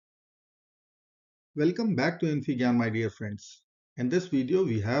Welcome back to infyGyan, my dear friends. In this video,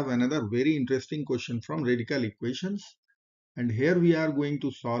 we have another very interesting question from radical equations, and here we are going to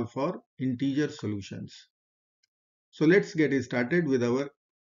solve for integer solutions. So let's get started with our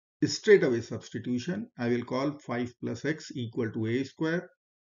straight away substitution. I will call 5 plus x equal to a square,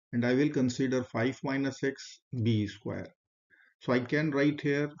 and I will consider 5 minus x b square. So I can write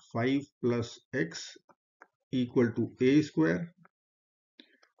here 5 plus x equal to a square,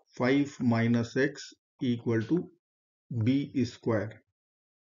 5 minus x equal to b square.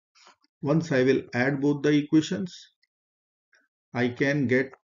 Once I will add both the equations, I can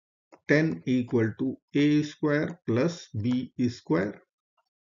get 10 equal to a square plus b square.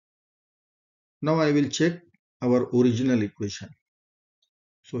 Now I will check our original equation.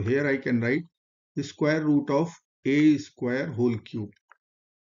 So here I can write the square root of a square whole cube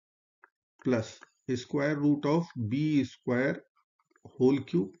plus the square root of b square whole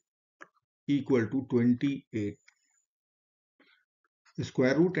cube equal to 28. The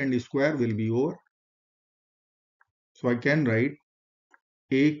square root and the square will be over. So I can write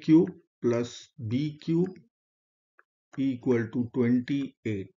a cube plus b cube equal to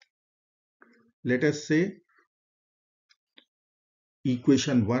 28. Let us say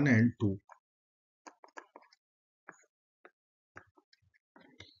equation 1 and 2.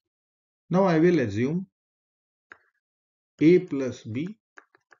 Now I will assume a plus b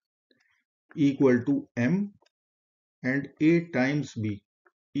equal to m and a times b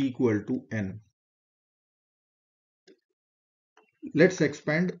equal to n. Let's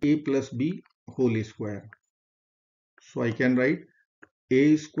expand a plus b whole square. So I can write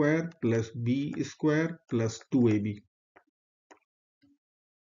a square plus b square plus 2ab.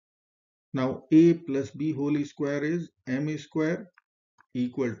 Now a plus b whole square is m square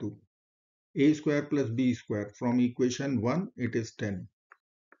equal to a square plus b square. From equation 1 it is 10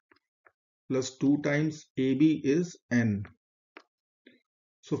 plus 2 times ab is n.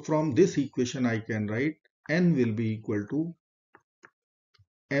 So from this equation I can write n will be equal to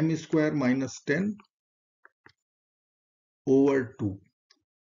m square minus 10 over 2.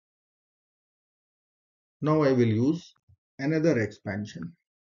 Now I will use another expansion,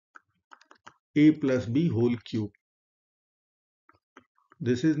 a plus b whole cube.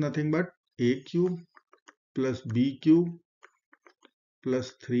 This is nothing but a cube plus b cube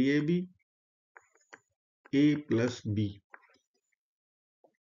plus 3ab a plus b.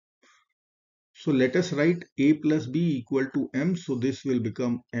 So let us write a plus b equal to m. So this will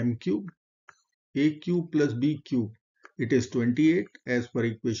become m cube. A cube plus b cube, it is 28 as per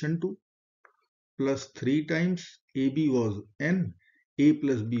equation 2, plus 3 times ab was n, a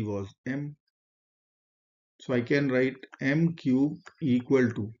plus b was m. So I can write m cube equal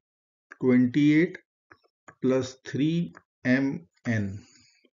to 28 plus 3mn.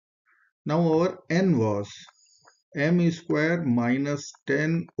 Now our n was m square minus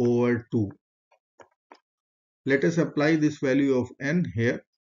 10 over 2. Let us apply this value of n here.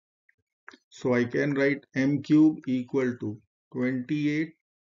 So I can write m cube equal to 28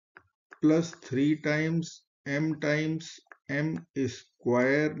 plus 3 times m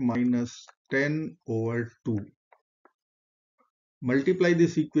square minus 10 over 2. Multiply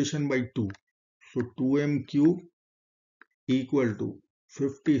this equation by 2. So 2m cube equal to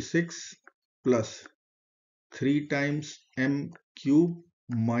 56 plus 3 times m cube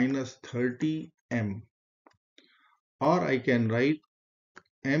minus 30m. Or I can write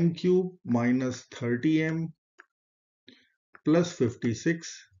m cube minus 30m plus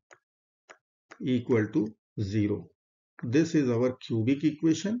 56 equal to 0. This is our cubic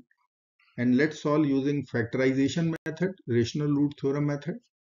equation, and let's solve using factorization method, rational root theorem method.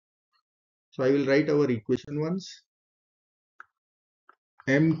 So I will write our equation once.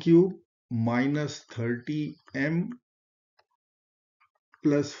 M cube minus 30m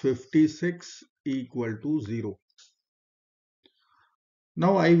plus 56 equal to 0.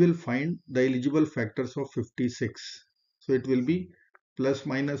 Now I will find the eligible factors of 56. So it will be plus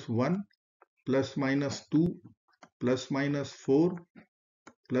minus 1, plus minus 2, plus minus 4,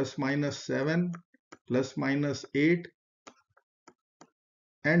 plus minus 7, plus minus 8,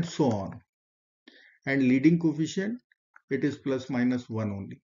 and so on. And leading coefficient, it is plus minus 1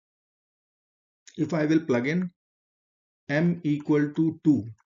 only. If I will plug in m equal to 2,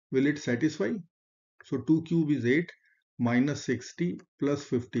 will it satisfy? So 2 cube is 8 minus 60 plus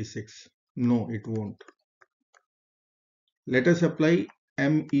 56. No, it won't. Let us apply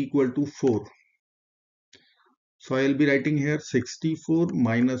m equal to 4. So I will be writing here 64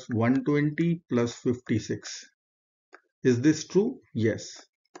 minus 120 plus 56. Is this true? Yes.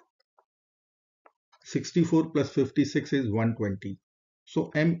 64 plus 56 is 120.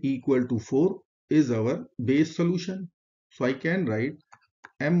 So m equal to 4 is our base solution. So I can write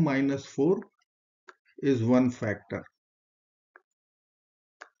m minus 4 is one factor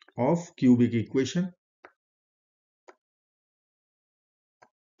of cubic equation.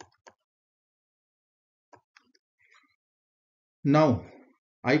 Now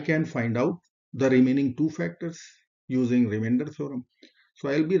I can find out the remaining two factors using remainder theorem. So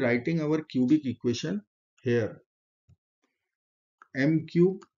I'll be writing our cubic equation here. M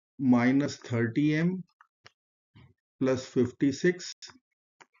cube minus 30m plus 56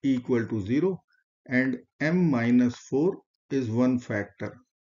 equal to 0, and m minus 4 is one factor.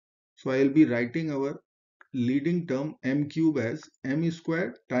 So I'll be writing our leading term m cube as m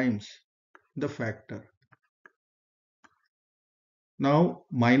squared times the factor. Now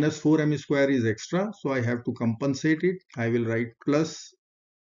minus 4m square is extra, so I have to compensate it. I will write plus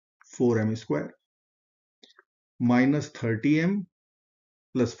 4m square minus 30m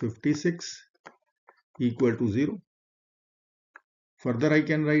plus 56 equal to 0. Further I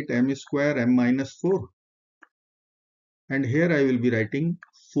can write m square m minus 4, and here I will be writing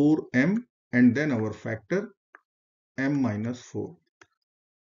 4m and then our factor m minus 4.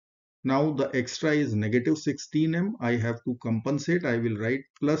 Now the extra is negative 16m. I have to compensate. I will write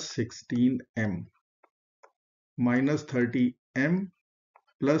plus 16m minus 30m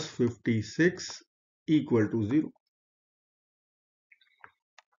plus 56 equal to 0.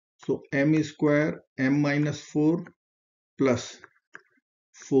 So m square m minus 4 plus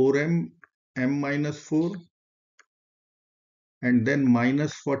 4m m minus 4 and then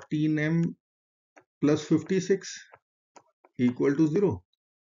minus 14m plus 56 equal to 0.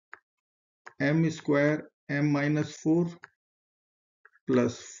 M square m minus 4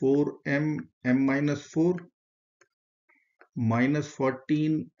 plus 4m m minus 4 minus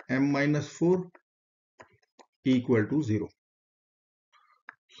 14 m minus 4 equal to 0.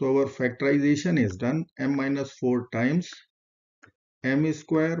 So our factorization is done. M minus 4 times m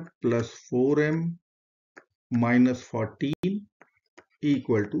square plus 4m minus 14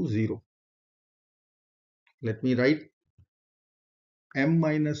 equal to 0. Let me write m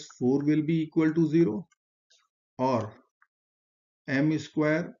minus 4 will be equal to 0, or m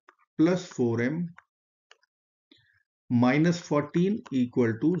square plus 4m minus 14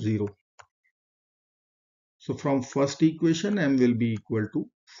 equal to 0. So from first equation m will be equal to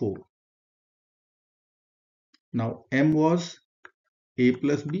 4. Now m was a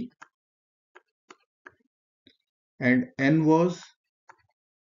plus b and n was,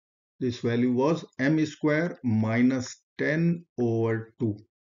 this value was m square minus 10 over 2.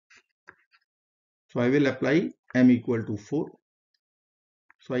 So I will apply m equal to 4.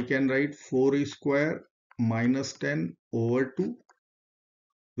 So I can write 4 square minus 10 over 2,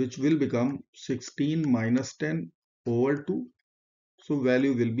 which will become 16 minus 10 over 2. So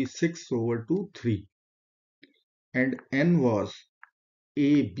value will be 6 over 2, 3. And n was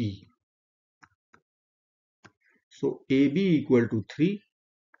AB. So AB equal to 3,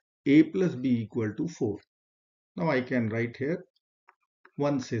 A plus B equal to 4. Now I can write here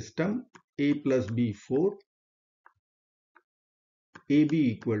one system, A plus B 4,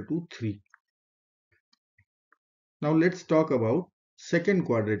 AB equal to 3. Now let's talk about second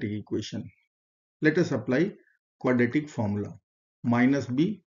quadratic equation. Let us apply quadratic formula. Minus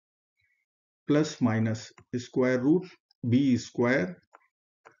B plus minus square root B square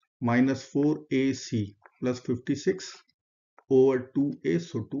minus 4AC plus 56 over 2A,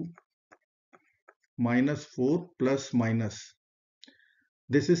 so 2 minus 4 plus minus.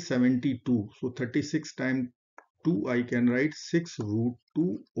 This is 72, so 36 times 2 I can write 6 root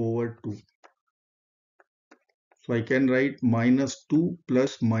 2 over 2. So I can write minus 2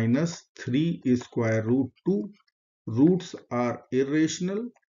 plus minus 3 is square root 2. Roots are irrational,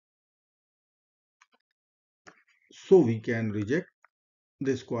 so we can reject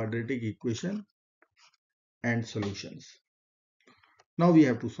this quadratic equation and solutions. Now we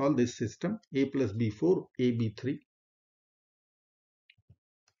have to solve this system. A plus B 4, AB 3.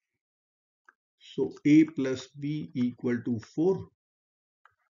 So A plus B equal to 4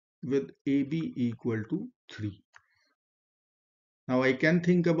 with AB equal to 3. Now I can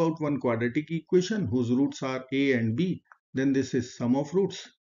think about one quadratic equation whose roots are A and B. Then this is sum of roots.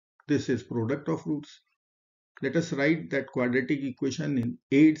 This is product of roots. Let us write that quadratic equation in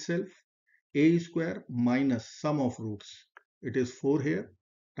A itself. A square minus sum of roots. It is 4 here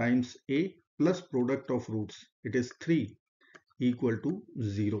times A plus product of roots. It is 3 equal to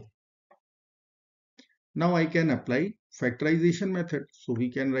 0. Now I can apply factorization method. So we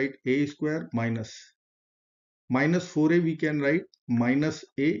can write A square minus 4A, we can write minus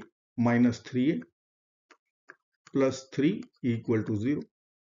A minus 3A plus 3 equal to 0.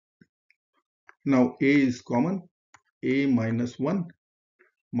 Now a is common, a minus 1,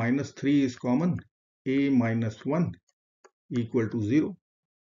 minus 3 is common, a minus 1 equal to 0.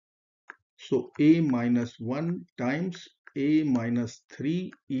 So a minus 1 times a minus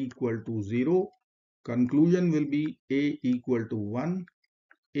 3 equal to 0. Conclusion will be a equal to 1,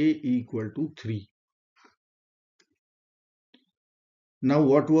 a equal to 3. Now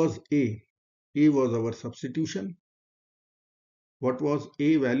what was a? A was our substitution. What was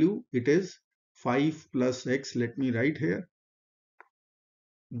a value? It is 5 plus x. Let me write here.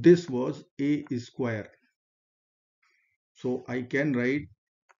 This was a square. So I can write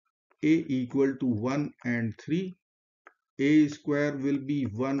a equal to 1 and 3. A square will be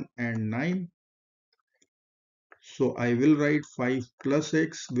 1 and 9. So I will write 5 plus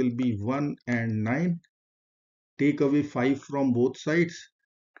x will be 1 and 9. Take away 5 from both sides.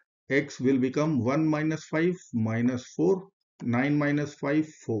 X will become 1 minus 5 minus 4. 9 minus 5,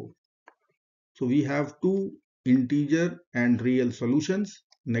 4. So we have two integer and real solutions,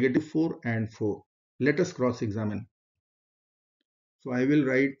 negative 4 and 4. Let us cross-examine. So I will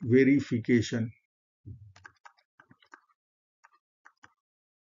write verification.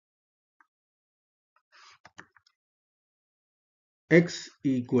 X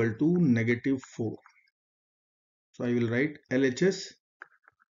equal to negative 4. So I will write LHS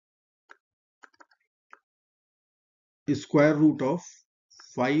square root of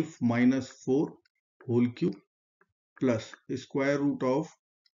 5 minus 4 whole cube plus square root of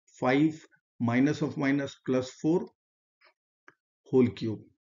 5 minus of minus plus 4 whole cube.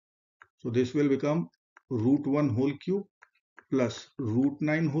 So this will become root 1 whole cube plus root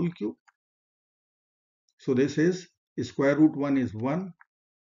 9 whole cube. So this is square root 1 is 1,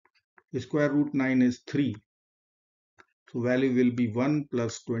 square root 9 is 3. So value will be 1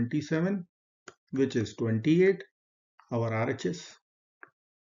 plus 27, which is 28, our RHS.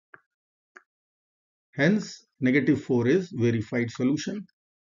 Hence, negative 4 is verified solution.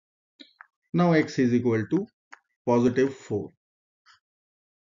 Now x is equal to positive 4.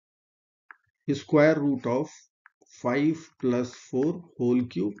 Square root of 5 plus 4 whole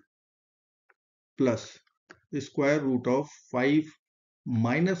cube plus square root of 5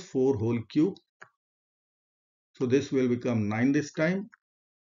 minus 4 whole cube. So this will become 9 this time.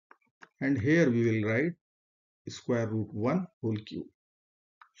 And here we will write square root 1 whole cube.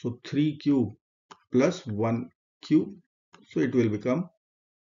 So 3 cube plus 1 cube. So it will become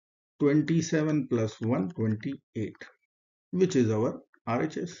 27 plus 1, 28, which is our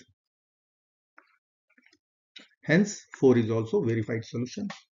RHS. Hence, 4 is also verified solution.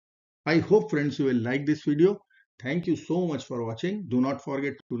 I hope friends you will like this video. Thank you so much for watching. Do not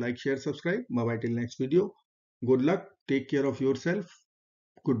forget to like, share, subscribe. Bye bye till next video. Good luck. Take care of yourself.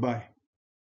 Goodbye.